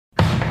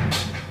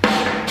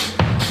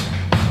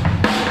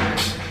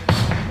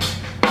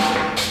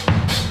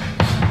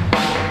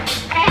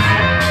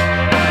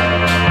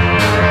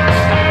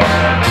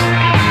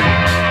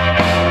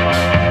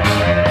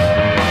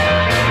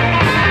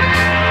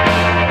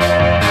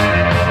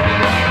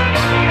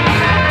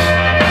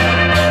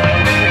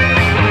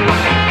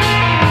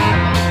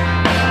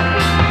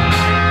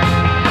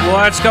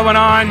What's going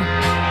on?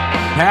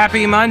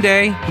 Happy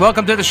Monday.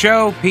 Welcome to the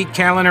show. Pete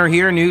Callender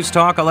here, News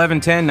Talk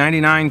 1110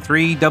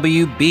 99.3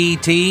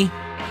 WBT.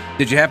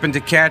 Did you happen to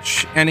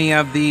catch any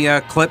of the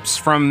clips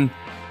from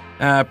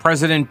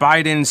President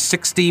Biden's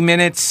 60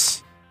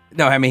 Minutes?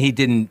 No, I mean, he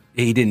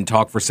didn't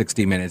talk for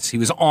 60 minutes. He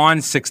was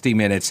on 60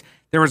 Minutes.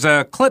 There was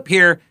a clip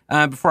here.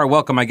 Before I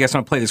welcome, I guess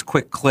I'll play this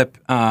quick clip.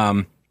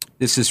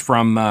 This is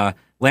from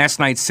last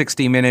night's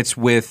 60 Minutes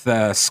with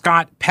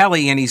Scott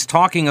Pelley, and he's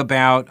talking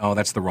about... Oh,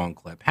 that's the wrong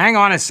clip. Hang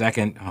on a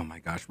second. Oh, my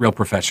gosh. Real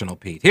professional,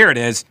 Pete. Here it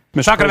is.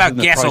 Mr. Talking President,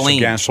 about gasoline. The price of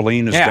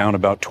gasoline is down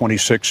about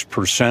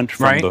 26%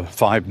 from the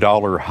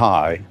 $5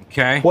 high.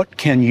 Okay. What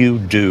can you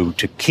do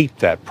to keep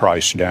that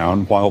price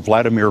down while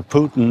Vladimir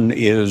Putin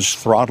is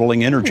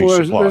throttling energy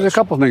supplies? There's a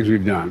couple of things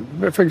we've done.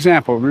 For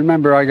example,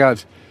 remember I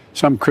got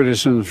some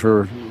criticism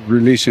for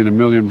releasing 1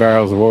 million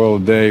barrels of oil a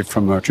day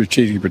from the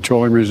Strategic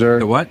Petroleum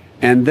Reserve. The what?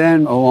 And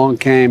then along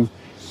came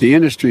the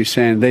industry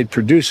saying they'd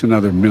produce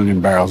another 1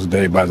 million barrels a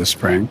day by the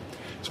spring.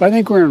 So I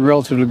think we're in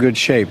relatively good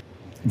shape.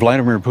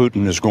 Vladimir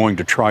Putin is going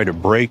to try to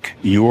break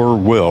your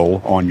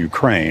will on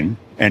Ukraine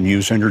and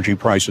use energy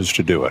prices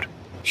to do it.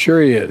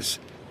 Sure he is.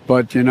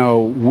 But, you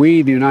know,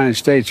 we, the United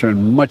States, are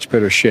in much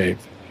better shape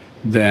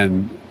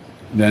than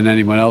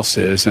anyone else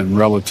is, and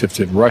relative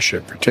to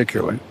Russia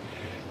particularly.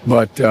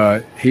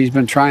 But he's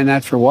been trying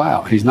that for a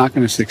while. He's not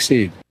going to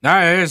succeed.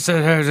 And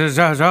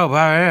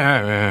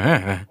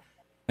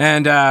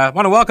I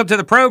want to welcome to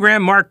the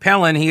program Mark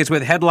Pellin. He is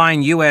with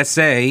Headline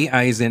USA.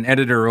 He's an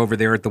editor over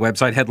there at the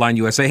website Headline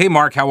USA. Hey,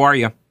 Mark, how are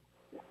you?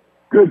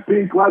 Good,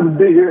 Pete. Glad to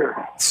be here.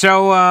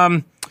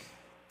 So,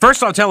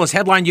 first I'll tell us,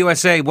 Headline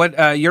USA,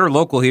 what you're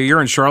local here.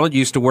 You're in Charlotte. You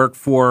used to work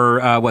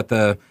for,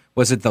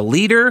 was it The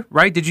Leader,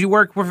 right? Did you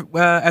work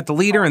at The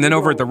Leader and then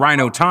over at the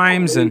Rhino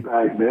Times? And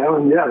back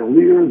then, yeah, The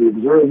Leader, The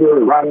Observer,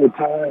 The Rhino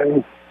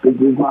Times. This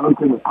is my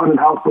uncle in the Pundit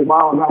House for a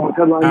while, and now I'm with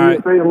Headline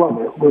USA. I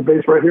love it. We're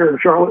based right here in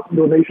Charlotte,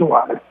 doing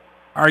nationwide.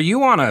 Are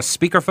you on a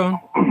speakerphone?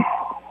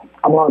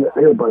 I'm on it.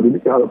 Here, buddy. You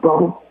got a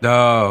problem?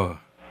 Oh,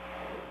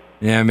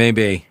 yeah,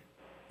 maybe.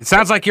 It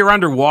sounds like you're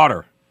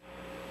underwater.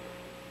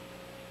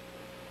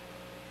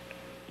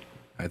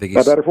 I think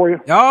is that better for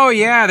you? Oh,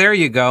 yeah, there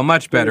you go.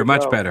 Much better,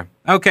 much better.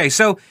 Okay,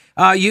 so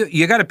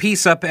you got a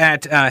piece up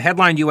at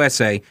Headline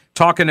USA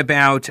talking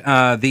about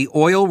the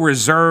oil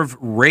reserve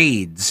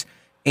raids,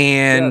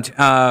 and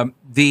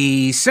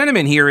the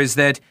sentiment here is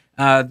that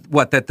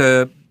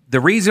the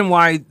reason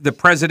why the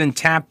president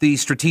tapped the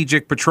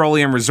Strategic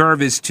Petroleum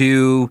Reserve is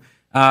to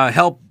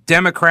help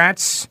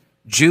Democrats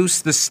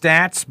juice the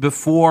stats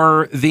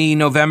before the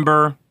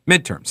November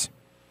midterms.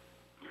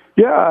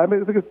 Yeah, I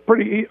mean, I think it's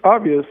pretty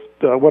obvious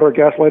what our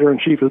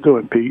gaslighter-in-chief is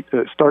doing, Pete.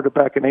 It started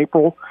back in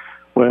April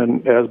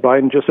when, as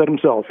Biden just said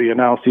himself, he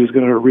announced he was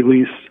going to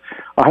release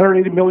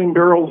 180 million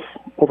barrels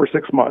over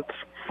 6 months.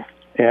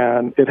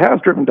 And it has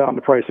driven down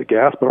the price of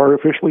gas, but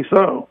artificially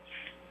so.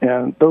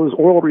 And those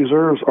oil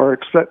reserves are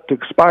set to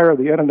expire at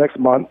the end of next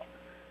month,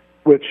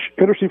 which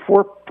industry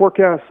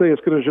forecasts say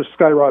it's going to just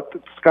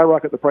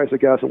skyrocket the price of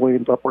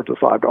gasoline upwards of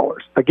 $5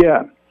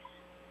 again.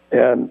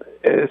 And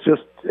it's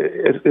just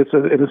it's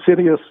an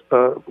insidious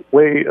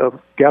way of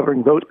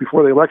gathering votes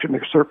before the election to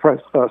suppress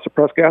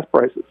gas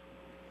prices.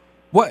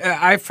 What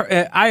I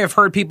have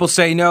heard people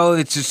say, no,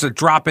 it's just a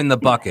drop in the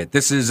bucket.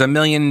 This is 1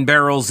 million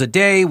barrels a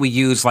day. We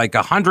use like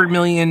 100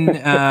 million,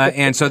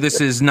 and so this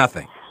is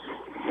nothing.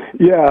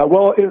 Yeah,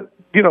 well,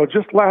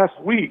 just last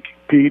week,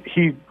 Pete,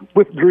 he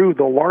withdrew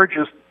the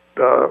largest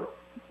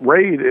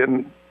raid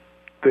in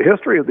the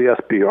history of the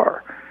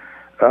SPR.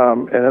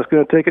 And it's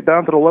going to take it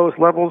down to the lowest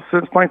levels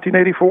since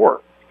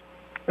 1984.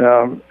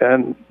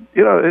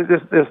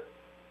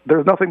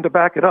 There's nothing to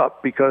back it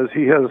up because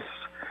he has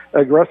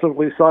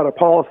aggressively sought a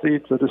policy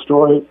to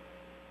destroy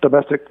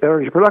domestic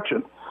energy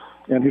production.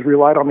 And he's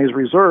relied on these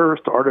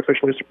reserves to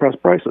artificially suppress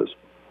prices.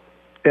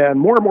 And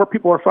more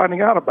people are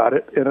finding out about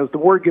it. And as the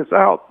word gets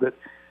out that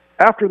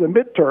after the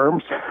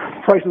midterms,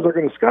 prices are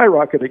going to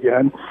skyrocket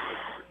again,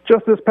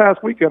 just this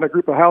past weekend, a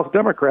group of House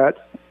Democrats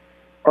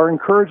are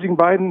encouraging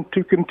Biden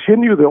to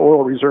continue the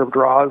oil reserve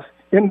draws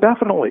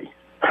indefinitely.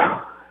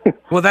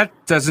 Well, that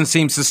doesn't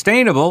seem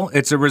sustainable.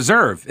 It's a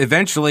reserve.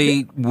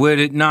 Eventually, would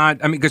it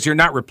not? I mean, because you're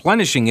not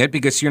replenishing it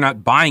because you're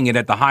not buying it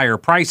at the higher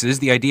prices.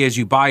 The idea is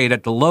you buy it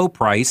at the low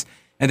price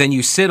and then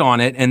you sit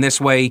on it, and this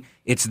way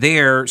it's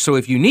there. So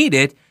if you need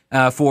it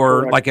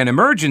for like an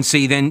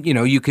emergency, then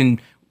you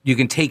can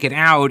take it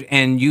out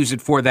and use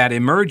it for that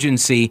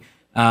emergency.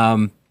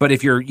 But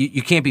if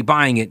you can't be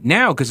buying it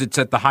now because it's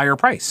at the higher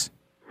price.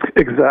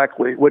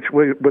 Exactly, which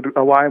would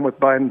align with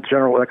Biden's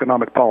general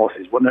economic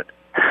policies, wouldn't it?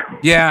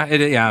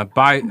 Yeah,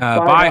 buy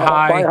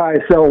high,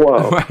 sell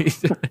low. Right.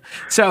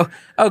 So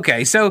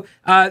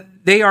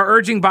they are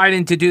urging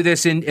Biden to do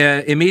this and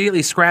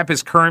immediately scrap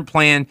his current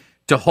plan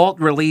to halt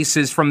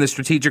releases from the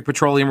Strategic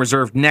Petroleum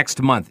Reserve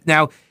next month.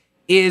 Now,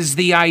 is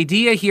the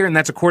idea here, and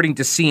that's according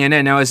to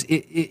CNN. Now,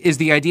 is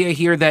the idea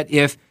here that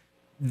if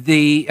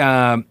the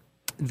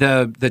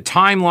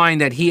timeline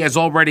that he has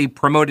already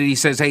promoted, he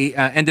says, hey,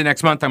 end of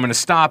next month, I'm going to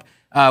stop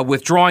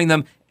withdrawing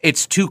them.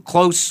 It's too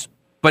close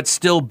but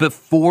still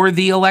before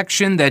the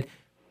election? That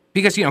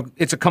because,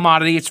 it's a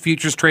commodity, it's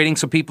futures trading,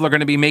 so people are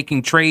going to be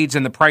making trades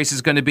and the price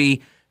is going to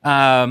be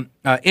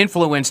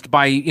influenced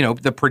by,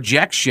 the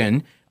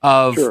projection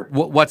of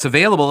what's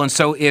available. And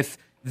so if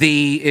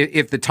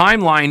the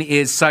timeline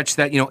is such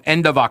that,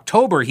 end of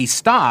October he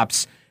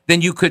stops,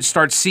 then you could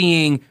start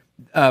seeing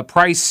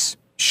price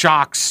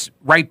shocks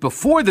right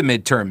before the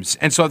midterms.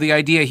 And so the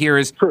idea here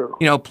is,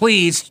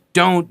 please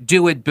don't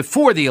do it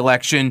before the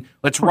election.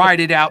 Let's ride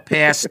it out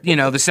past,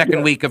 the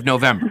second week of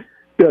November.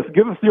 Yes,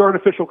 give us the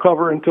artificial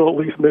cover until at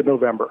least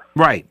mid-November.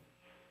 Right.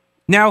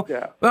 Now,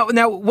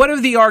 what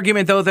of the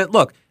argument, though, that,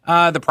 look,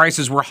 the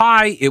prices were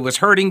high, it was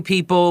hurting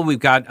people, we've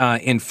got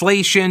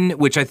inflation,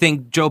 which I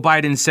think Joe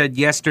Biden said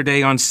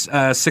yesterday on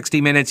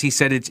 60 Minutes, he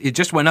said it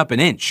just went up an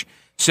inch.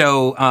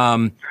 So,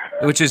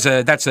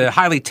 that's a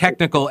highly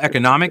technical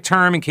economic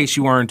term, in case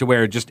you weren't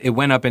aware, it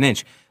went up an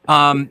inch.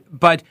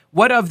 But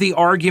what of the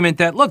argument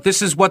that, look,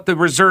 this is what the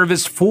reserve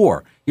is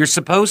for? You're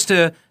supposed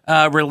to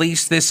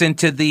release this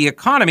into the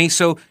economy.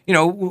 So,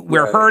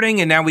 we're hurting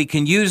and now we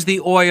can use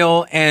the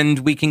oil and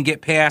we can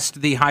get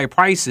past the high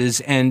prices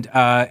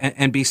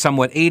and be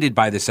somewhat aided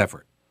by this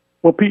effort.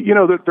 Well, Pete,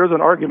 there's an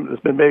argument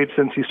that's been made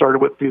since he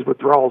started with these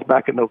withdrawals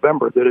back in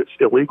November that it's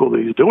illegal that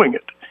he's doing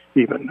it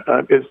even.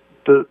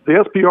 The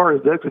SPR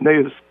is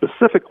designated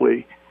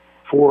specifically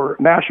for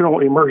national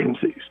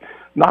emergencies,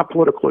 not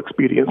political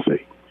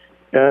expediency.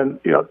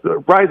 And,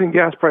 the rising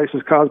gas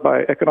prices caused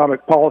by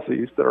economic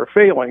policies that are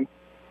failing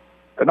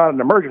are not an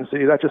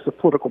emergency. That's just a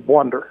political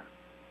blunder.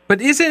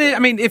 But isn't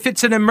it, if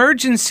it's an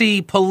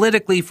emergency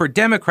politically for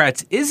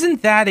Democrats,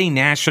 isn't that a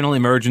national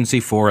emergency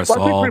for us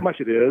all? I think pretty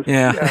much it is.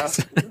 Yeah.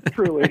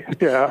 Truly,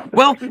 yeah.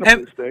 Well,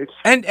 and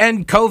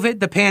COVID,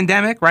 the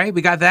pandemic, right?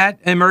 We got that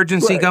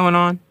emergency going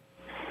on.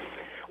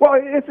 Well,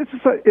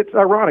 it's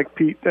ironic,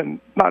 Pete, and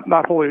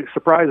not wholly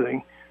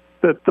surprising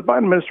that the Biden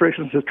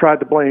administration has tried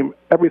to blame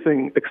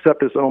everything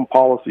except its own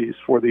policies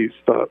for these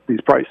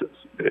prices,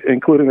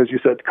 including, as you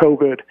said,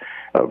 COVID,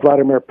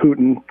 Vladimir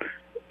Putin,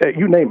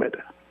 you name it.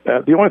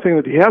 The only thing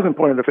that he hasn't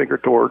pointed a finger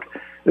toward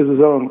is his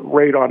own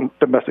raid on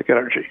domestic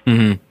energy.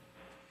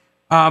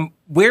 Mm-hmm.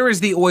 Where is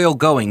the oil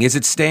going? Is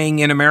it staying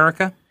in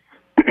America?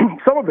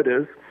 Some of it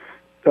is.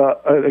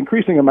 An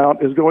increasing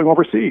amount is going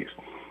overseas.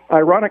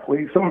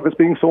 Ironically, some of it's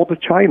being sold to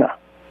China.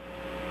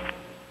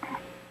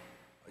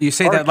 You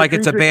say that like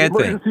it's a bad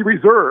thing. Emergency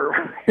reserve.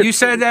 You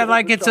said that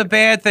like it's a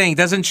bad thing.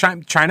 Doesn't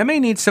China may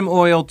need some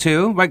oil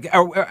too? Like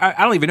I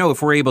don't even know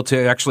if we're able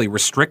to actually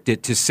restrict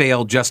it to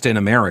sale just in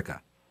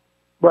America.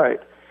 Right.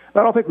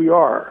 I don't think we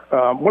are.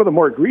 One of the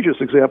more egregious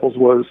examples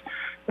was,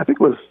 I think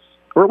it was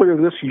earlier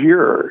this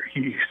year,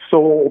 he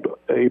sold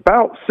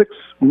about 6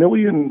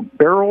 million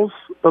barrels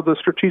of the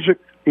strategic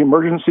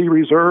emergency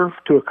reserve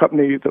to a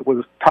company that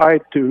was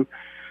tied to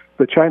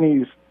the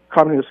Chinese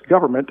Communist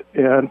government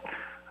and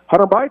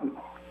Hunter Biden,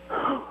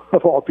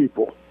 of all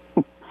people.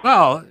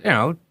 Well,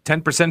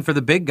 10% for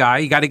the big guy.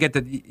 You got to get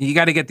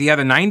the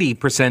other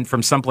 90%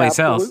 from someplace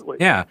else.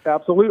 Yeah,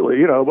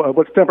 absolutely.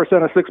 What's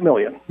 10% of 6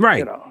 million?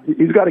 Right.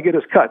 He's got to get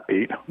his cut,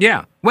 Pete.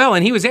 Yeah. Well,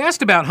 and he was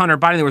asked about Hunter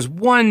Biden. There was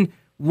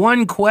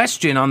one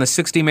question on the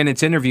 60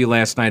 Minutes interview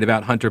last night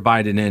about Hunter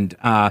Biden, and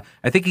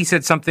I think he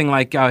said something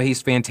like,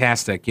 he's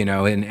fantastic,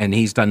 and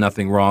he's done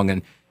nothing wrong,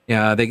 and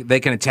they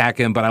can attack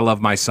him, but I love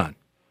my son.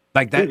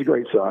 Like that. He's a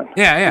great son.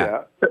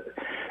 Yeah.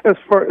 As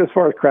far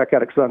as crack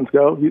addict sons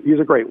go, he's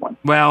a great one.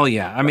 Well,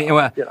 yeah.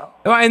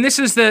 And this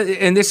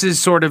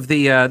is sort of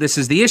the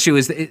issue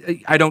is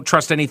that I don't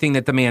trust anything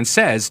that the man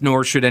says,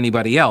 nor should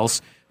anybody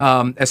else,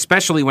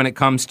 especially when it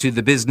comes to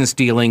the business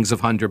dealings of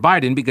Hunter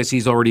Biden, because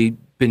he's already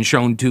been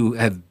shown to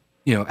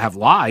have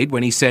lied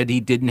when he said he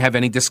didn't have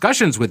any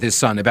discussions with his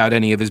son about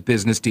any of his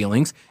business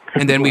dealings,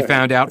 and then we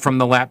found out from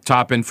the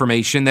laptop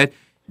information that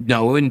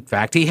no, in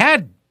fact, he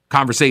had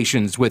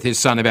conversations with his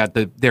son about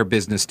their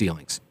business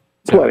dealings.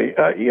 Plenty.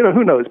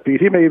 Who knows,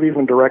 Pete? He may have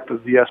even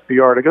directed the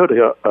SPR to go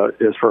to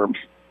his firms.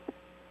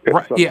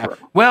 Right, yeah. Firm.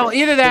 Well,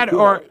 either that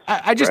or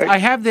I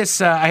have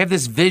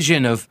this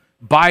vision of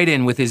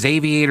Biden with his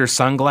aviator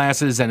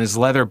sunglasses and his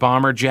leather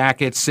bomber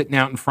jacket sitting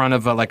out in front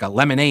of a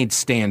lemonade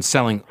stand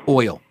selling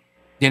oil.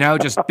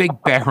 Just big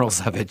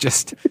barrels of it,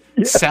 just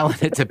selling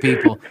it to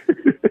people.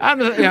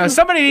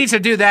 Somebody needs to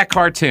do that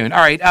cartoon.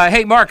 All right.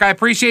 Hey, Mark, I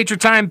appreciate your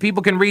time.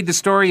 People can read the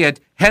story at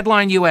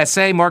Headline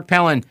USA. Mark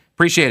Pellin,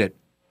 appreciate it.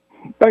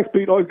 Thanks,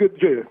 Pete. Always good to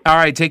see you. All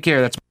right, take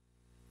care.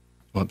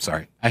 I'm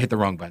sorry. I hit the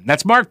wrong button.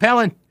 That's Mark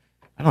Pellin.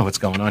 I don't know what's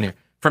going on here.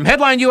 From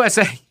Headline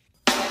USA.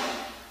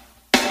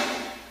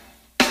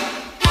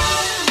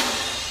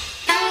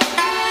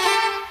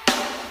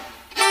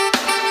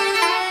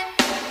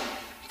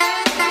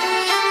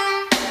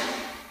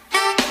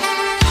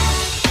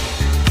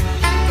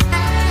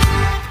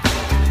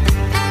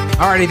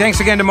 All righty,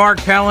 thanks again to Mark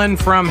Pellin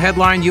from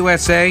Headline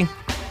USA.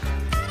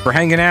 For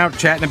hanging out,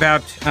 chatting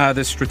about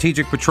the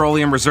Strategic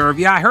Petroleum Reserve.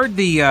 Yeah, I heard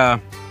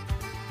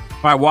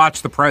I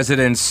watched the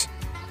president's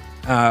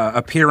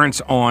appearance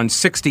on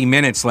 60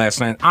 Minutes last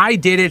night. I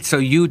did it so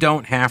you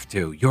don't have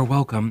to. You're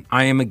welcome.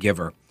 I am a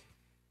giver.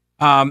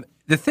 The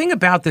thing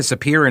about this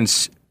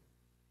appearance,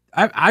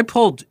 I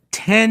pulled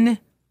 10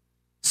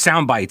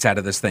 sound bites out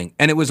of this thing,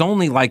 and it was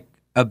only like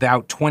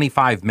about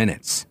 25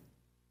 minutes.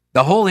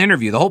 The whole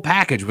interview, the whole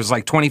package was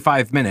like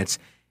 25 minutes,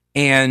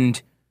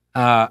 and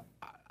I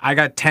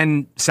got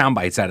 10 sound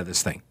bites out of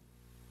this thing.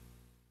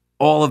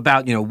 All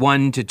about,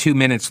 1 to 2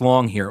 minutes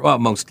long here. Well,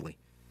 mostly.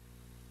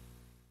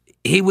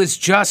 He was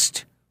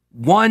just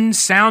one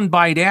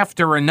soundbite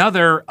after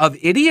another of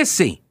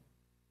idiocy.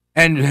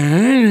 And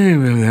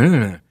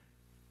I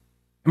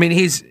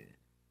mean,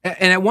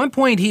 and at one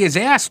point he is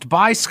asked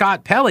by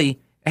Scott Pelley,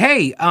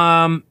 hey,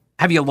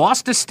 have you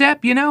lost a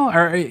step,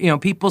 Or,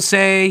 people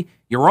say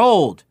you're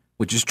old,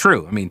 which is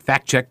true. I mean,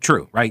 fact check,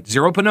 true, right?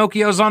 Zero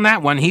Pinocchios on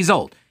that one. He's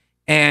old.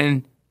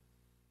 And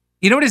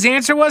you know what his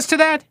answer was to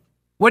that?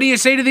 What do you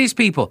say to these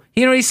people?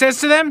 You know what he says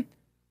to them?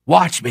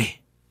 Watch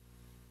me.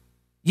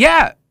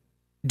 Yeah,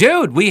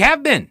 dude, we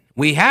have been.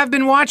 We have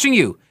been watching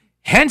you.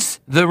 Hence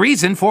the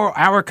reason for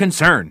our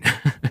concern.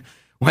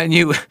 When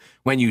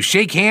you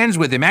shake hands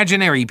with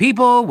imaginary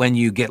people, when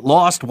you get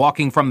lost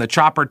walking from the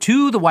chopper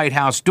to the White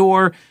House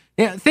door,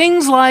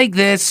 things like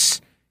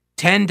this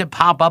tend to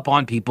pop up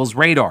on people's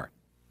radar.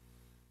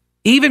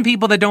 Even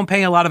people that don't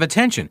pay a lot of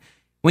attention.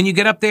 When you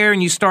get up there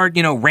and you start,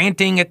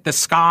 ranting at the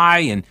sky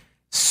and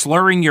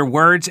slurring your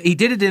words, he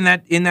did it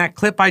in that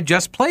clip I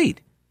just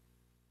played,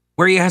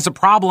 where he has a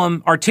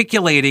problem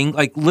articulating,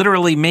 like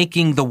literally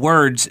making the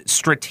words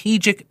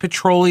Strategic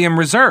Petroleum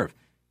Reserve.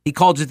 He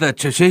calls it the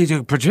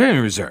Strategic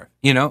Petroleum Reserve,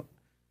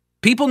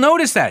 People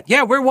notice that.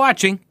 Yeah, we're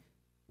watching.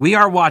 We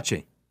are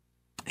watching.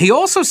 He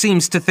also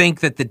seems to think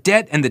that the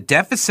debt and the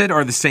deficit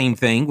are the same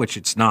thing, which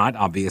it's not,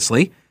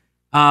 obviously.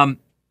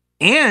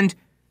 And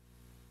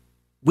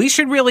we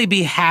should really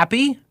be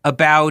happy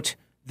about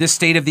the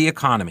state of the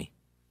economy.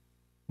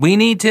 We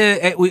need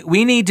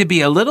to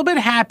be a little bit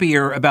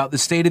happier about the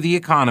state of the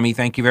economy.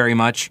 Thank you very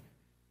much.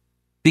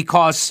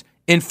 Because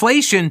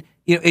inflation,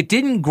 it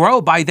didn't grow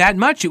by that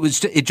much.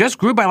 It just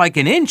grew by like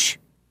an inch.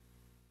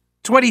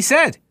 That's what he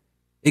said.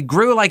 It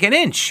grew like an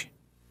inch.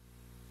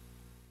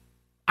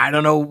 I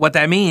don't know what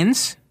that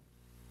means.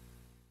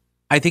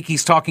 I think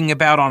he's talking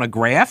about on a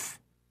graph.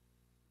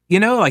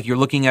 Like you're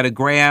looking at a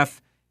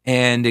graph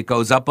and it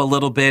goes up a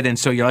little bit, and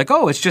so you're like,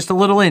 oh, it's just a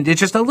little inch. It's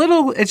just a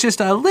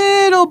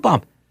little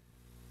bump.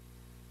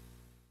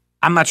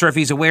 I'm not sure if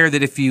he's aware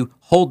that if you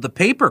hold the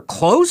paper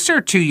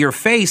closer to your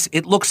face,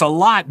 it looks a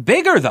lot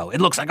bigger, though.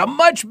 It looks like a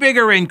much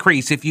bigger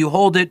increase if you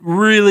hold it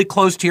really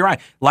close to your eye.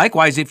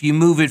 Likewise, if you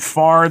move it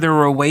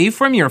farther away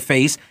from your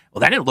face, well,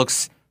 then it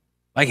looks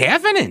like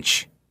half an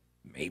inch,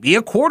 maybe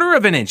a quarter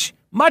of an inch,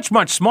 much,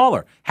 much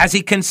smaller. Has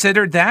he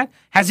considered that?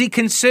 Has he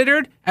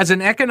considered, as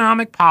an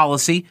economic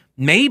policy,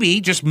 maybe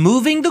just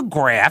moving the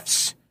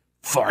graphs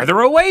farther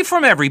away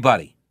from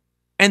everybody?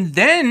 And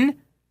then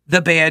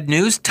the bad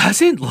news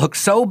doesn't look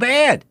so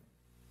bad.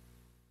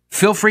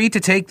 Feel free to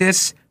take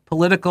this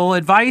political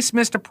advice,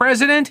 Mr.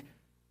 President.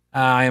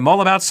 I am all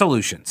about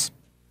solutions.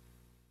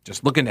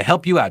 Just looking to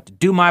help you out, to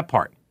do my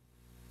part.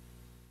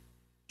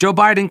 Joe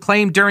Biden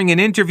claimed during an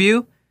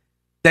interview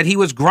that he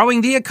was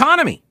growing the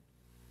economy.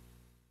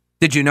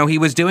 Did you know he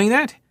was doing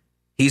that?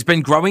 He's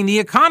been growing the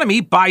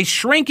economy by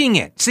shrinking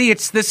it. See,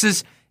 it's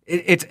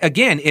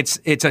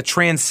a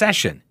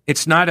transcession.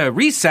 It's not a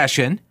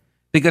recession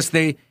because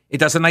it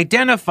doesn't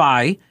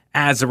identify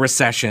as a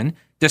recession,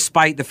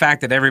 despite the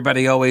fact that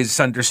everybody always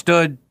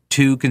understood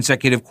 2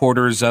 consecutive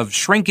quarters of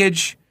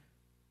shrinkage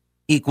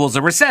equals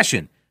a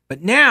recession.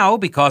 But now,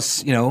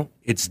 because,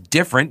 it's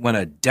different when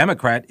a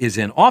Democrat is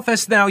in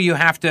office, now you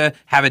have to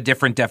have a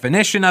different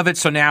definition of it.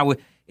 So now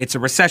it's a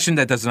recession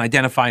that doesn't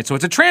identify it. So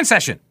it's a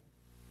transcession.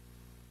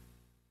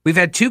 We've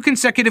had 2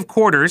 consecutive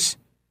quarters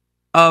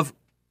of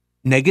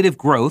negative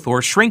growth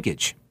or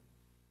shrinkage,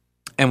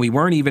 and we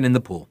weren't even in the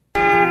pool.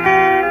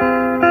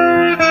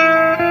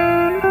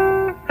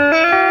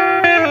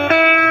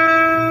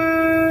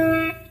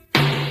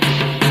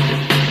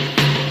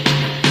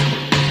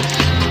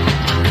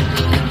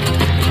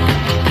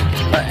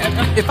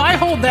 If I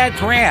hold that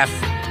graph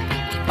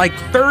like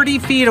 30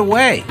 feet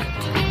away,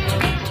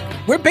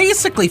 we're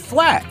basically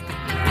flat.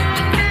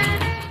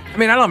 I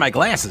mean, I don't have my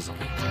glasses on.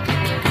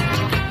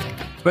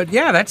 But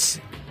yeah, this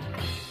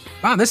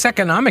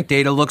economic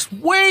data looks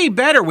way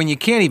better when you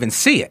can't even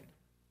see it.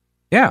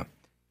 Yeah.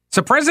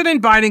 So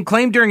President Biden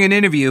claimed during an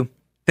interview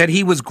that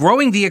he was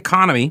growing the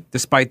economy,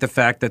 despite the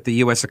fact that the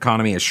U.S.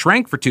 economy has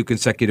shrank for 2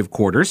 consecutive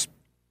quarters.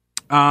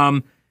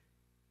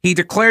 He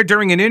declared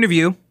during an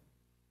interview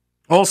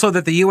also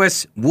that the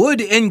U.S.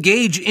 would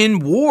engage in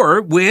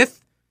war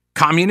with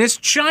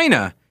communist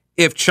China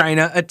if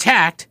China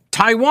attacked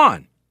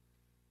Taiwan.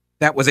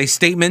 That was a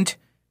statement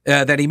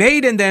that he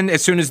made, and then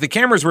as soon as the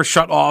cameras were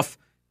shut off,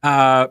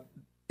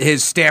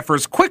 his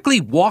staffers quickly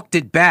walked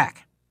it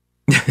back.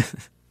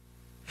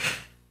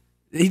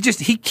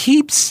 He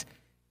keeps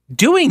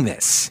doing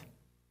this.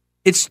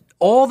 It's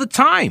all the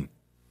time.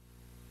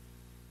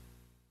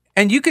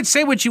 And you could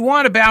say what you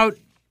want about,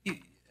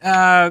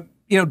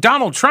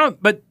 Donald Trump,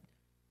 but,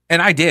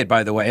 and I did,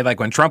 by the way, like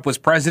when Trump was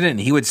president and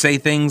he would say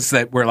things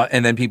that were,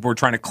 and then people were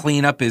trying to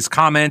clean up his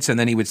comments and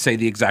then he would say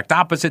the exact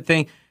opposite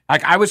thing.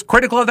 Like, I was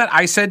critical of that.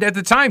 I said at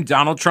the time,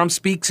 Donald Trump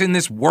speaks in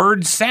this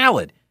word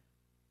salad.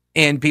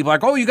 And people are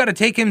like, oh, you got to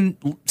take him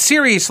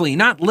seriously,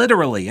 not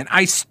literally. And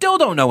I still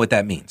don't know what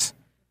that means.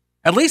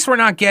 At least we're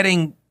not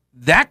getting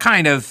that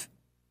kind of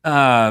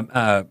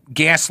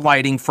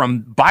gaslighting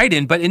from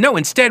Biden. But no,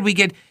 instead we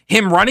get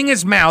him running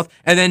his mouth.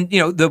 And then,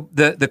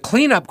 the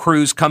cleanup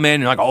crews come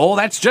in and like, oh,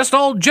 that's just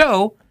old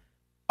Joe.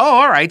 Oh,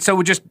 all right. So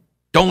we just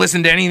don't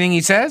listen to anything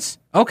he says.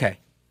 Okay.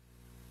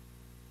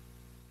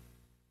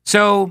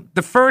 So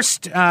the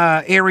first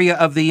area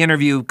of the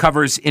interview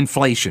covers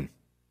inflation.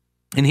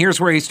 And here's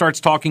where he starts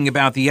talking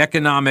about the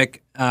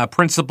economic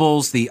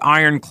principles, the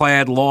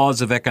ironclad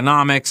laws of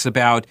economics,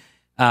 about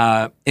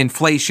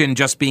inflation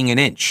just being an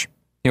inch.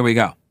 Here we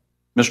go.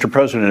 Mr.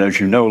 President, as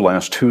you know,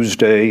 last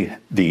Tuesday,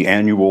 the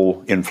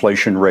annual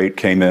inflation rate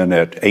came in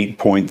at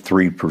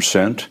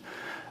 8.3%.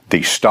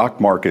 The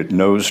stock market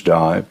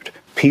nosedived.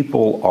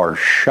 People are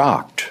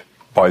shocked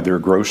by their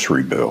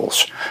grocery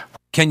bills.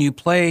 Can you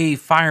play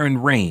Fire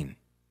and Rain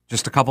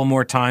just a couple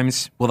more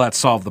times? Will that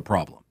solve the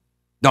problem?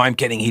 No, I'm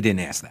kidding. He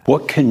didn't ask that.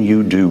 What can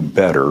you do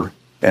better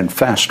and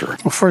faster?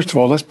 Well, first of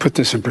all, let's put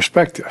this in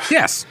perspective.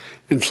 Yes.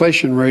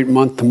 Inflation rate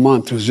month to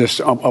month was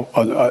just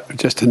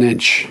an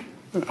inch,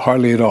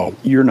 hardly at all.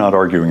 You're not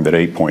arguing that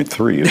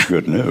 8.3 is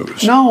good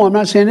news. No, I'm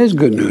not saying it is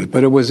good news,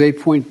 but it was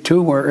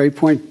 8.2 or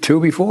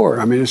 8.2 before.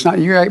 I mean, it's not.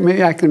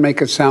 Maybe I can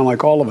make it sound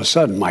like all of a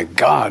sudden, my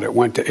God, it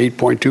went to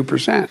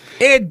 8.2%.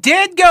 It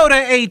did go to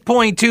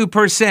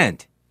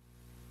 8.2%.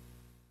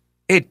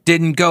 It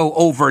didn't go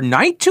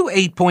overnight to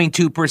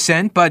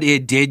 8.2%, but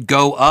it did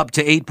go up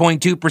to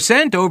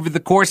 8.2% over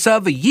the course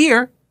of a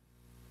year.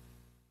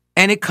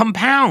 And it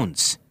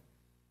compounds.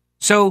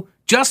 So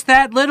just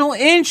that little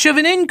inch of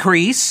an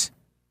increase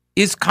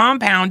is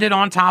compounded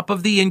on top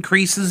of the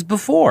increases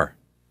before.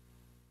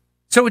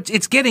 So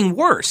it's getting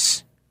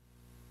worse.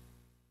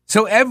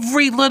 So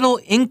every little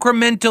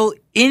incremental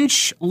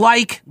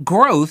inch-like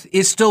growth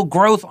is still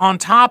growth on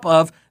top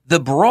of the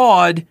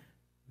broad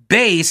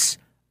base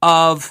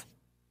of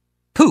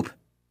poop.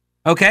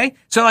 Okay?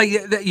 So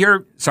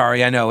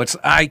sorry, I know.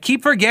 I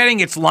keep forgetting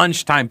it's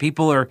lunchtime.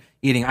 People are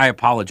eating. I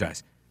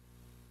apologize.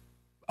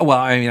 Well,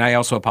 I mean, I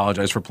also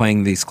apologize for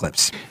playing these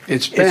clips.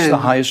 It's the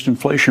highest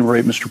inflation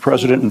rate, Mr.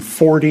 President, in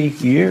 40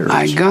 years.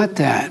 I got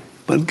that.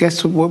 But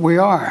guess what we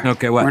are?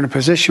 Okay, what? We're in a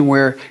position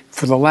where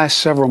for the last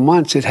several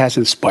months it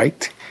hasn't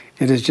spiked.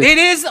 It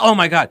is, oh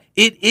my God,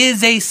 it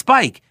is a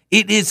spike.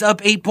 It is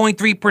up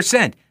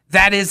 8.3%.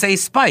 That is a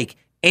spike.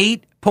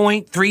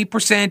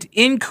 8.3%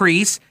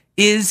 increase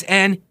is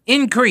an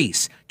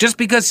increase. Just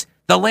because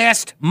the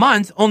last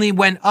month only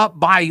went up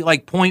by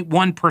like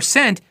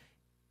 0.1%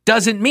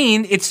 doesn't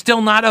mean it's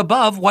still not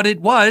above what it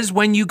was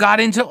when you got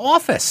into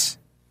office.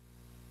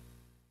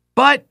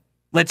 But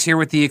let's hear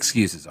what the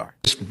excuses are.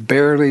 It's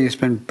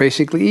been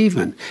basically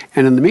even.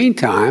 And in the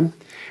meantime,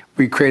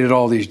 we created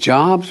all these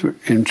jobs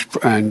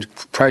and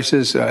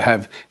prices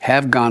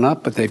have gone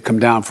up, but they've come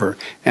down for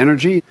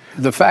energy.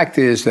 The fact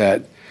is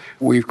that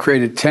we've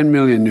created 10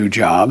 million new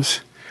jobs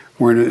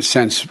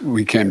since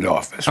we came to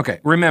office. Okay,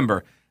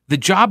 remember, the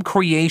job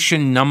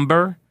creation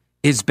number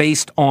is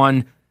based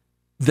on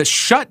the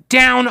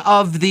shutdown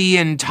of the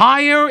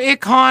entire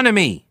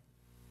economy.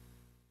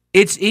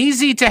 It's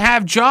easy to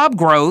have job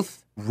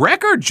growth,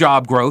 record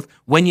job growth,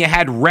 when you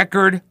had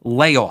record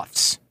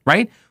layoffs,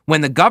 right? When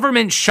the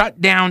government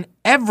shut down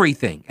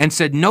everything and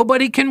said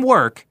nobody can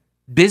work,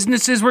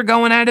 businesses were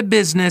going out of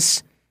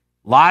business,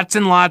 lots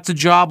and lots of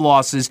job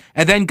losses,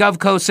 and then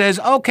GovCo says,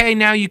 okay,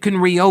 now you can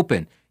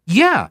reopen.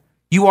 Yeah,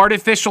 you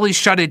artificially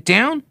shut it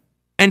down,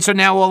 and so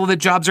now all of the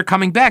jobs are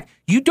coming back.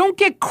 You don't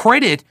get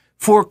credit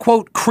for,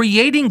 quote,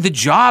 creating the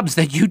jobs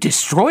that you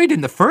destroyed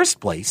in the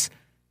first place.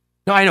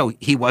 Now, I know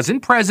he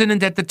wasn't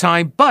president at the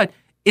time, but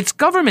it's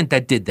government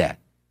that did that.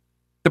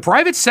 The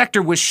private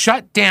sector was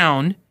shut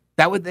down.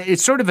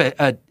 It's sort of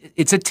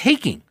it's a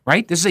taking,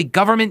 right? This is a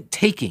government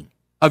taking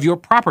of your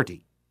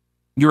property,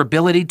 your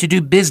ability to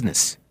do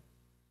business.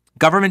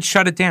 Government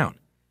shut it down.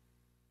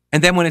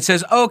 And then when it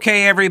says,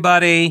 okay,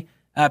 everybody,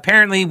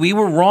 apparently we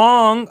were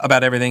wrong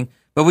about everything,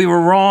 but we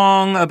were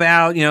wrong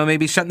about,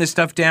 maybe shutting this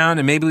stuff down,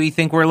 and maybe we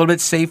think we're a little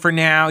bit safer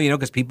now,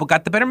 because people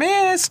got the better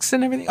masks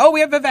and everything. Oh, we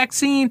have a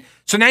vaccine.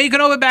 So now you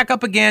can open back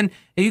up again,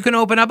 and you can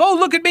open up. Oh,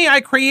 look at me. I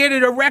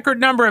created a record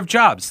number of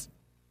jobs.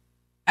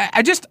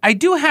 I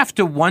do have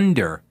to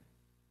wonder,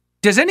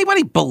 does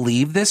anybody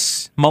believe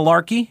this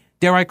malarkey,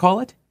 dare I call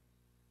it?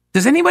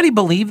 Does anybody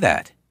believe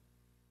that?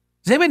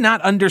 Does anybody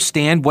not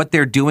understand what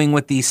they're doing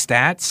with these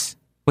stats?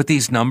 With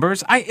these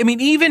numbers? I mean,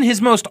 even his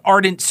most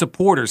ardent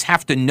supporters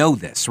have to know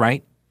this,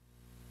 right?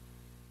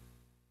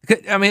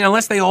 I mean,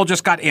 unless they all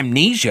just got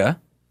amnesia,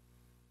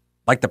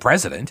 like the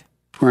president.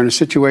 We're in a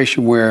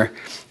situation where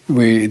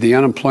the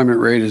unemployment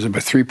rate is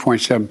about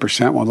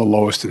 3.7%, one of the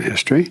lowest in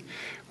history.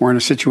 We're in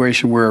a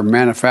situation where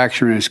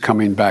manufacturing is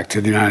coming back to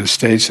the United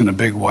States in a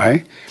big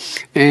way.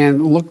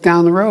 And look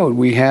down the road.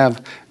 We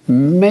have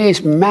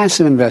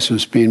massive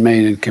investments being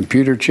made in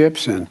computer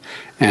chips and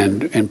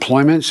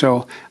employment.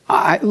 So,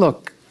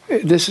 look,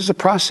 this is a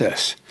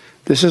process.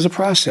 This is a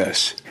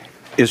process.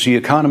 Is the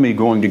economy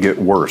going to get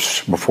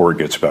worse before it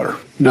gets better?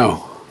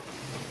 No,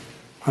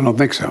 I don't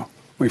think so.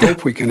 We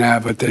hope we can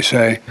have what they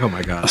say, Oh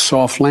my God, a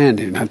soft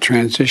landing, a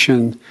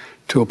transition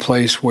to a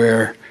place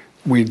where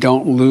we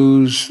don't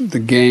lose the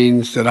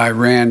gains that I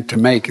ran to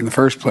make in the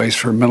first place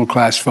for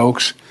middle-class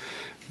folks,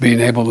 being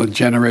able to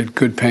generate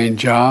good-paying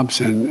jobs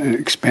and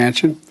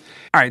expansion.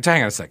 All right,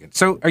 hang on a second.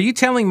 So are you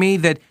telling me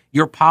that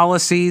your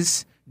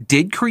policies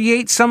did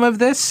create some of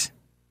this?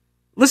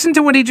 Listen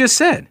to what he just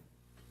said.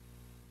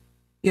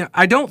 Yeah,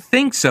 I don't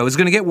think so. Is it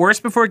going to get worse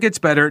before it gets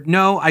better?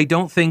 No, I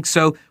don't think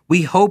so.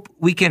 We hope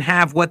we can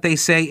have what they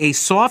say, a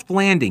soft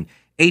landing,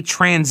 a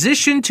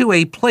transition to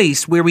a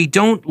place where we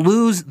don't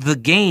lose the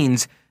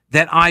gains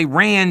that I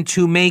ran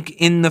to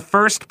make in the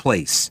first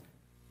place.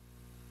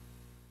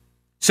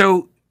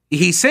 So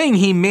he's saying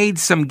he made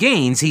some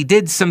gains, he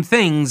did some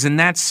things,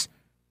 and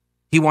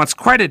he wants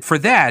credit for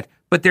that,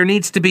 but there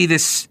needs to be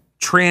this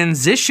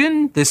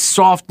transition, this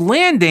soft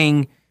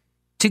landing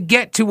to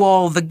get to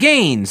all the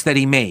gains that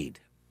he made.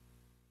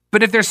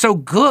 But if they're so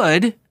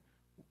good,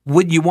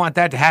 would you want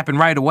that to happen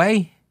right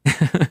away?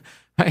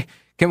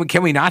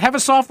 Can we not have a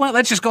soft landing?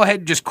 Let's just go ahead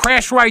and just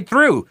crash right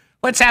through.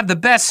 Let's have the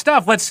best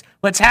stuff. Let's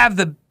have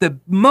the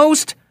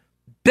most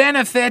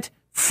benefit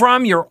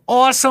from your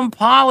awesome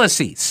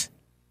policies.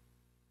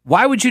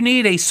 Why would you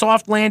need a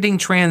soft landing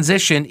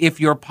transition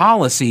if your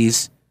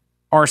policies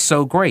are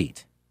so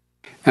great?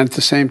 And at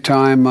the same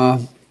time,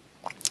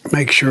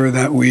 make sure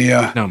that we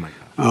are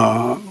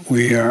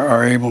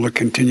able to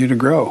continue to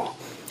grow.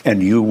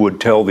 And you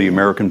would tell the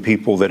American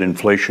people that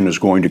inflation is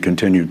going to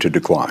continue to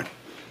decline?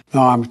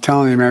 No, I'm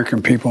telling the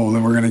American people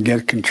that we're going to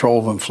get control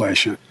of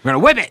inflation. We're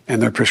going to whip it.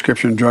 And their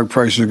prescription drug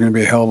prices are going to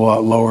be a hell of a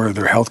lot lower.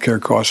 Their health care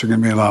costs are going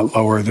to be a lot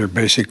lower. Their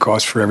basic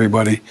costs for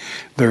everybody.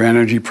 Their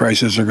energy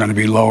prices are going to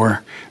be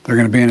lower. They're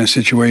going to be in a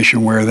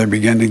situation where they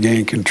begin to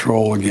gain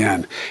control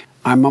again.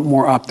 I'm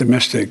more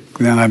optimistic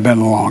than I've been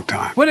in a long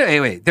time.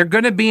 Wait. They're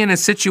going to be in a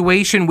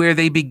situation where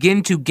they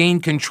begin to gain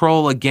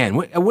control again.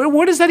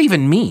 What does that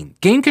even mean?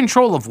 Gain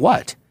control of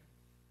what?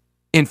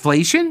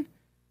 Inflation?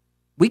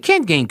 We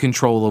can't gain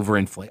control over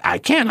inflation. I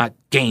cannot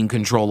gain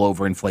control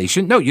over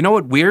inflation. No, you know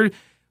what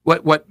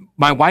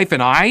my wife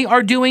and I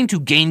are doing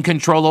to gain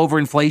control over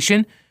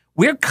inflation?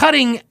 We're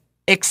cutting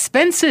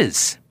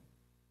expenses.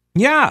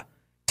 Yeah,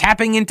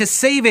 tapping into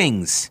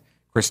savings.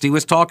 Christy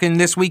was talking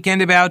this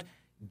weekend about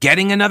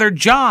getting another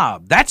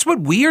job. That's what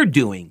we're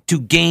doing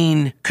to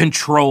gain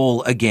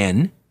control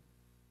again.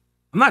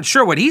 I'm not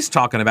sure what he's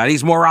talking about.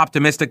 He's more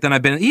optimistic than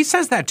I've been. He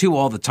says that too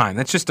all the time.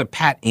 That's just a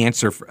pat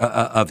answer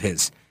of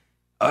his.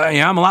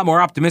 I'm a lot more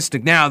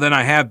optimistic now than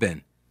I have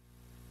been.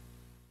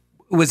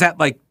 Was that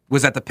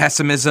the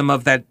pessimism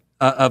of that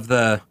of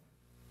the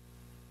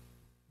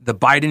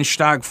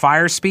Bidenstag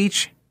fire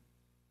speech?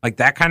 Like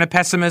that kind of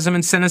pessimism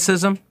and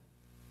cynicism?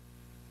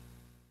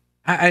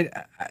 I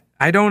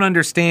don't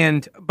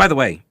understand. By the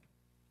way,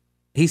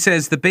 he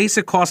says the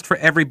basic cost for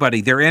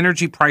everybody, their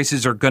energy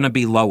prices are going to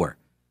be lower.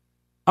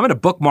 I'm going to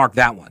bookmark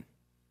that one.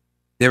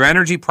 Their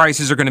energy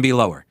prices are going to be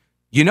lower.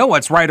 You know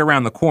what's right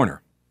around the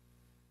corner?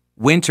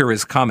 Winter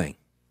is coming.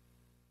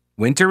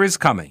 Winter is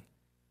coming.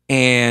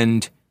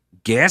 And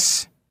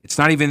gas, it's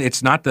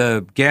not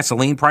the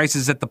gasoline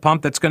prices at the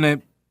pump that's going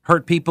to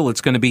hurt people.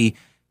 It's going to be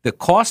the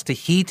cost to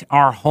heat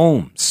our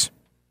homes.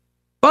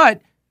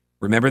 But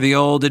remember the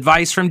old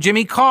advice from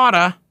Jimmy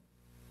Carter?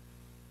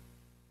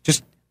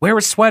 Just wear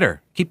a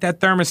sweater. Keep that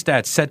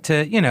thermostat set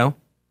to,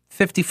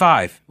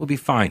 55. We'll be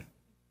fine.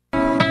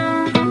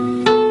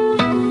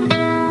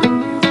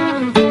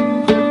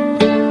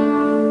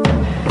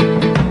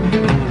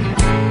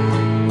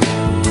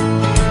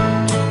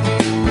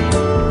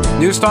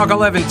 News Talk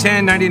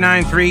 1110,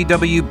 99.3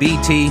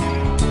 WBT,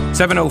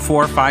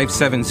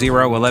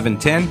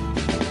 704-570-1110,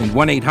 and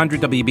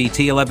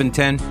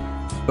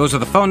 1-800-WBT-1110. Those are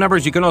the phone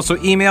numbers. You can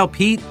also email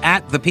Pete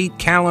at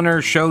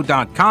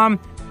thePeteCallender.com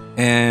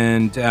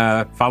and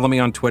follow me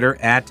on Twitter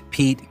at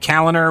Pete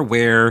Callender,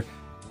 where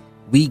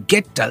we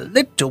get a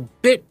little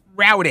bit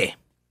rowdy.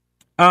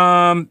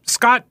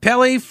 Scott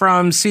Pelley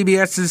from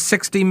CBS's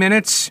 60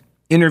 Minutes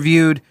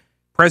interviewed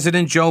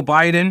President Joe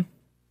Biden,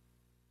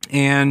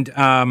 and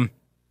I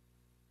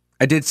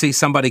did see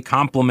somebody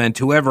compliment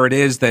whoever it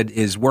is that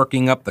is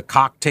working up the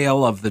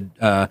cocktail of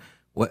the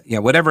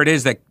whatever it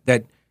is that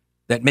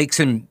makes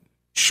him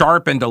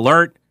sharp and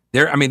alert.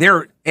 They're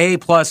A+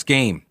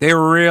 game. They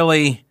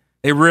really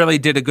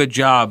did a good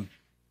job.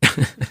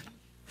 But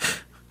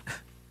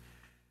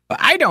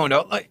I don't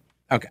know.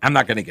 Okay, I'm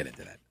not going to get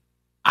into that.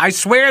 I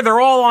swear they're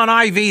all on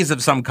IVs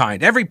of some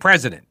kind. Every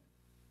president.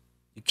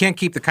 You can't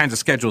keep the kinds of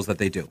schedules that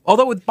they do.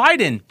 Although with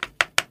Biden,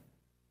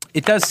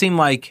 it does seem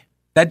like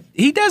that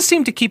he does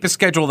seem to keep a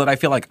schedule that I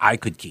feel like I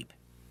could keep.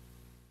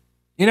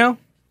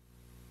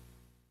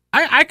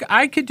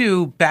 I could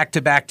do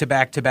back-to-back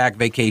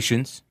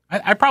vacations.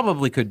 I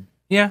probably could.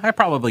 Yeah, I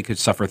probably could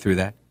suffer through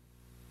that.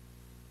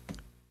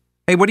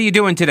 Hey, what are you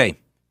doing today?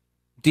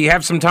 Do you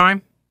have some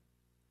time?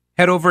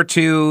 Head over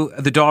to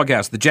the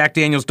doghouse, the Jack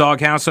Daniels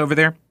Doghouse over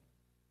there,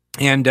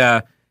 and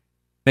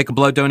make a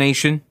blood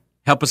donation.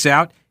 help us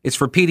out. It's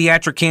for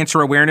Pediatric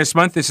Cancer Awareness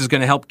Month. This is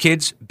going to help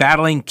kids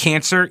battling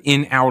cancer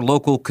in our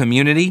local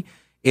community.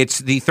 It's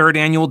the 3rd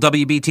annual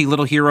WBT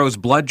Little Heroes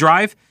Blood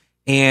Drive,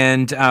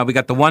 and we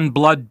got the One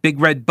Blood Big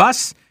Red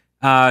Bus.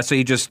 So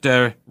you just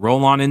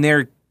roll on in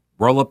there,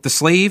 roll up the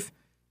sleeve,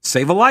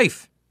 save a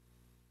life.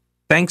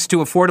 Thanks to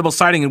Affordable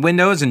Siding and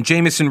Windows and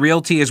Jameson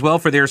Realty as well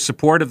for their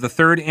support of the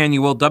 3rd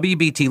annual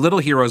WBT Little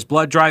Heroes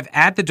Blood Drive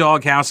at the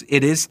Doghouse.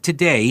 It is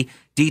today.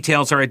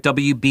 Details are at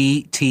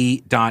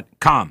WBT.com.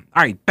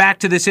 All right, back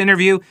to this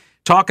interview,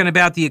 talking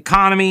about the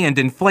economy and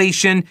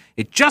inflation.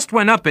 It just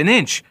went up an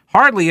inch,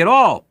 hardly at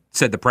all,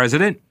 said the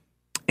president.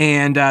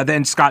 And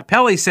then Scott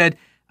Pelley said,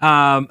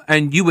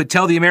 and you would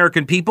tell the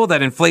American people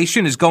that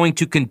inflation is going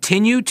to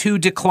continue to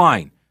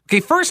decline. Okay,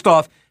 first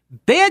off,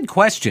 bad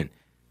question.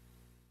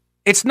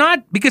 It's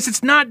not, because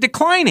it's not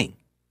declining.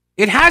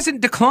 It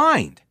hasn't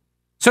declined.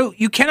 So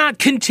you cannot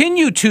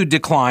continue to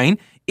decline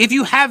if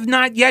you have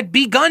not yet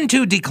begun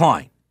to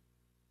decline,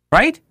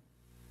 right?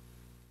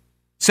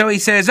 So he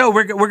says,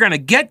 we're going to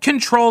get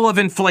control of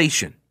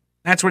inflation.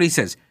 That's what he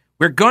says.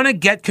 We're going to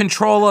get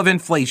control of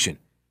inflation.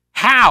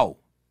 How?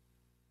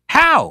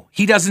 How?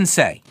 He doesn't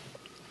say.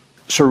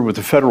 Sir, with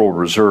the Federal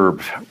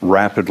Reserve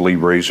rapidly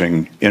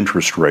raising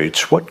interest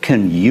rates, what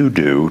can you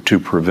do to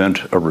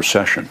prevent a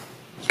recession?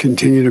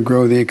 Continue to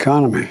grow the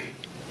economy.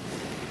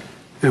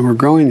 And we're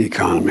growing the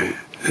economy.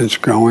 It's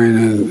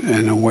growing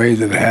in a way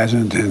that it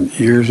hasn't in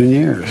years and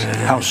years.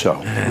 How so?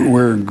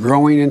 We're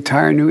growing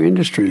entire new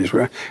industries.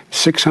 We're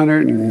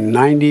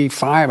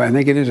 695, I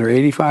think it is, or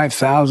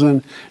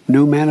 85,000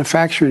 new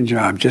manufacturing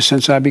jobs just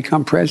since I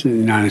become president of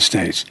the United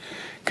States.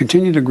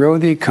 Continue to grow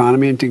the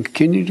economy and to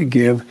continue to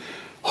give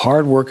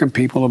hardworking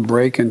people a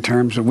break in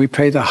terms of we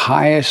pay the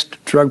highest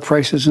drug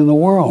prices in the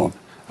world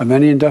of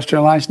any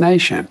industrialized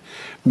nation,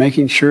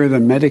 making sure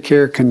that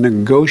Medicare can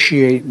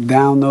negotiate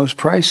down those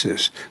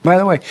prices. By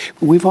the way,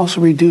 we've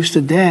also reduced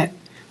the debt.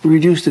 We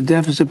reduced the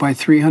deficit by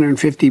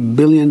 $350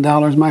 billion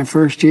my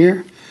first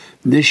year.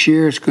 This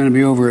year, it's going to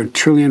be over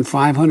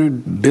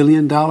 $1.5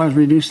 trillion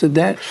reduce the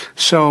debt.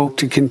 So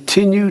to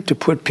continue to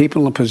put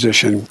people in a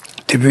position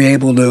to be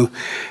able to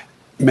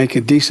make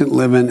a decent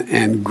living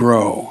and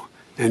grow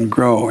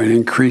and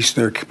increase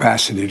their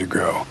capacity to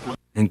grow.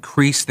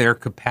 Increase their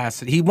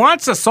capacity. He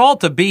wants us all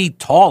to be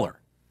taller.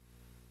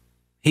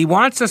 He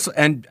wants us,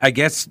 and I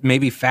guess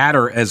maybe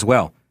fatter as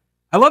well.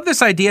 I love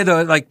this idea,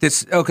 though, like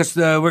this, because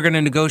we're going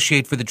to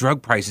negotiate for the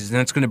drug prices, and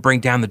that's going to bring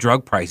down the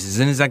drug prices.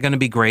 And is that going to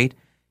be great?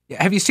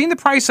 Have you seen the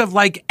price of,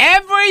 like,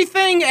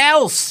 everything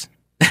else?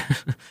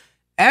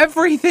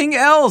 Everything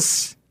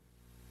else.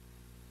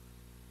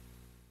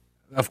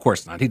 Of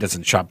course not. He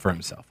doesn't shop for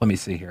himself. Let me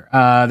see here.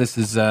 This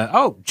is,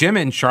 Jim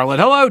in Charlotte.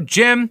 Hello,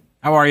 Jim.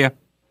 How are you?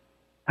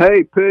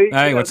 Hey, Pete.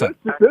 Hey, what's up?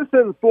 This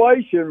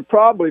inflation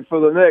probably for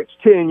the next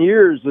 10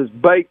 years is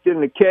baked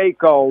in the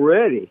cake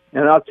already,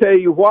 and I'll tell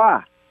you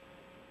why.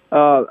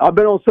 I've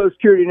been on Social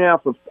Security now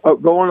for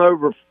going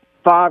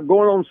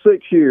on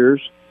 6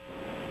 years,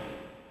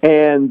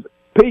 and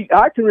Pete,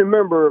 I can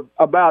remember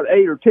about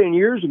 8 or 10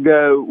 years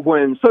ago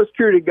when Social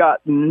Security got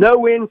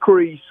no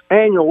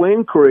annual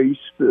increase,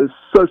 the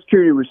Social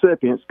Security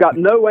recipients got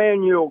no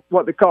annual,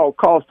 what they call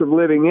cost of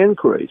living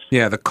increase.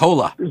 Yeah, the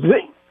COLA.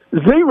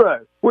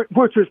 Zero, which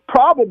was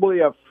probably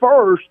a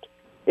first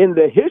in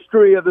the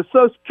history of the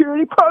Social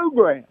Security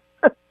program.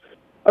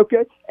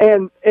 Okay,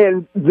 and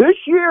this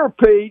year,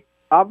 Pete,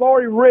 I've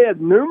already read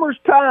numerous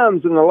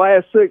times in the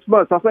last 6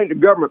 months, I think the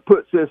government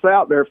puts this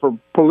out there for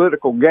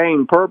political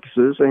gain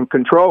purposes and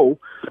control.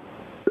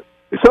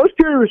 Social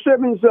Security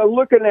recipients are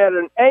looking at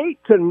an 8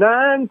 to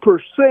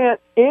 9%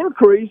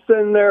 increase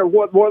in their,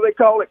 what do they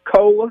call it,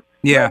 COLA?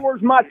 Yeah. In other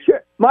words,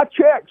 my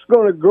check's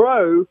going to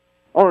grow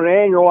on an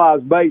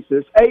annualized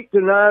basis, 8 to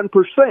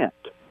 9%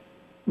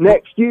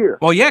 next year.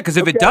 Well, yeah, because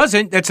if it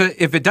doesn't,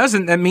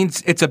 that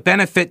means it's a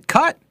benefit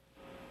cut.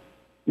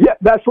 Yeah,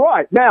 that's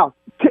right. Now,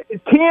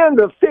 10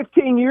 to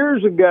 15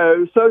 years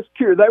ago, Social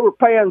Security, they were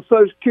paying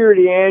Social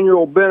Security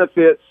annual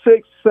benefits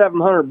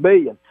 $600-700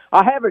 billion.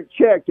 I haven't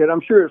checked it. I'm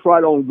sure it's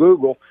right on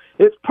Google.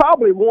 It's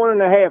probably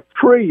 $1.5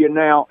 trillion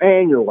now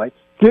annually.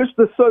 Just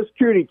the Social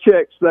Security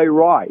checks they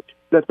write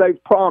that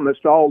they've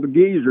promised all the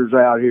geezers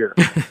out here.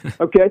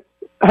 Okay.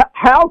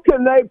 How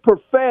can they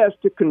profess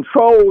to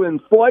control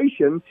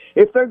inflation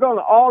if they're going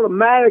to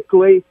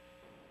automatically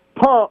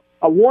pump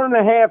a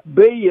 $1.5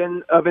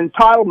 billion of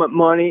entitlement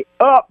money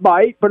up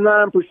by 8 or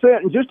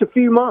 9% in just a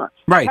few months?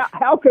 Right.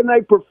 How can they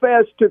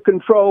profess to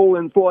control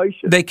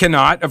inflation? They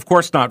cannot. Of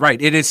course not.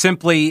 Right. It is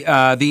simply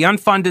the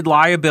unfunded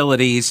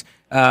liabilities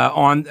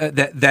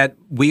that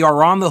we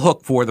are on the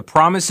hook for. The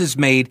promises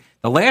made.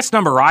 The last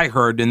number I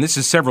heard, and this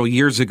is several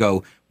years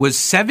ago, was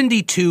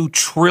 $72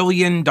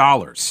 trillion.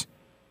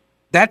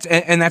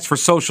 That's for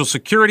Social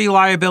Security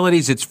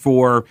liabilities. It's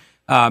for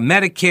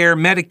Medicare,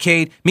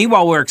 Medicaid.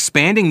 Meanwhile, we're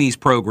expanding these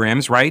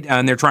programs, right?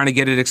 And they're trying to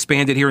get it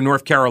expanded here in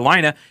North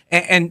Carolina.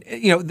 And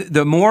you know,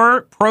 the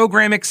more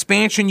program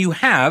expansion you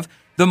have,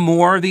 the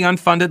more the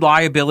unfunded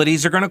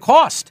liabilities are going to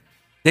cost.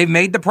 They've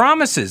made the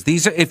promises.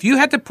 These are, if you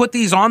had to put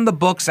these on the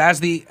books as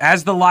the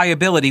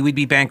liability, we'd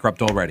be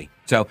bankrupt already.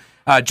 So,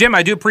 Jim,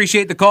 I do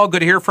appreciate the call.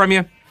 Good to hear from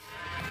you.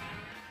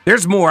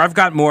 There's more. I've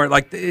got more.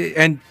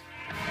 And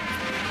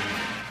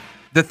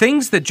the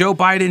things that Joe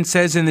Biden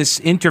says in this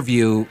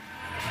interview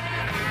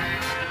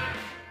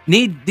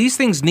these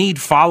things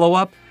need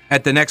follow-up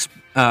at the next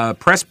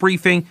press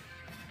briefing.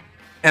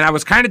 And I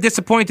was kind of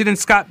disappointed in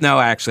Scott. No,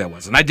 actually, I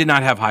wasn't. I did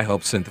not have high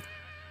hopes.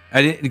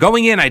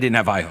 Going in, I didn't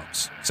have high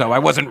hopes. So I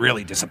wasn't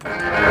really disappointed.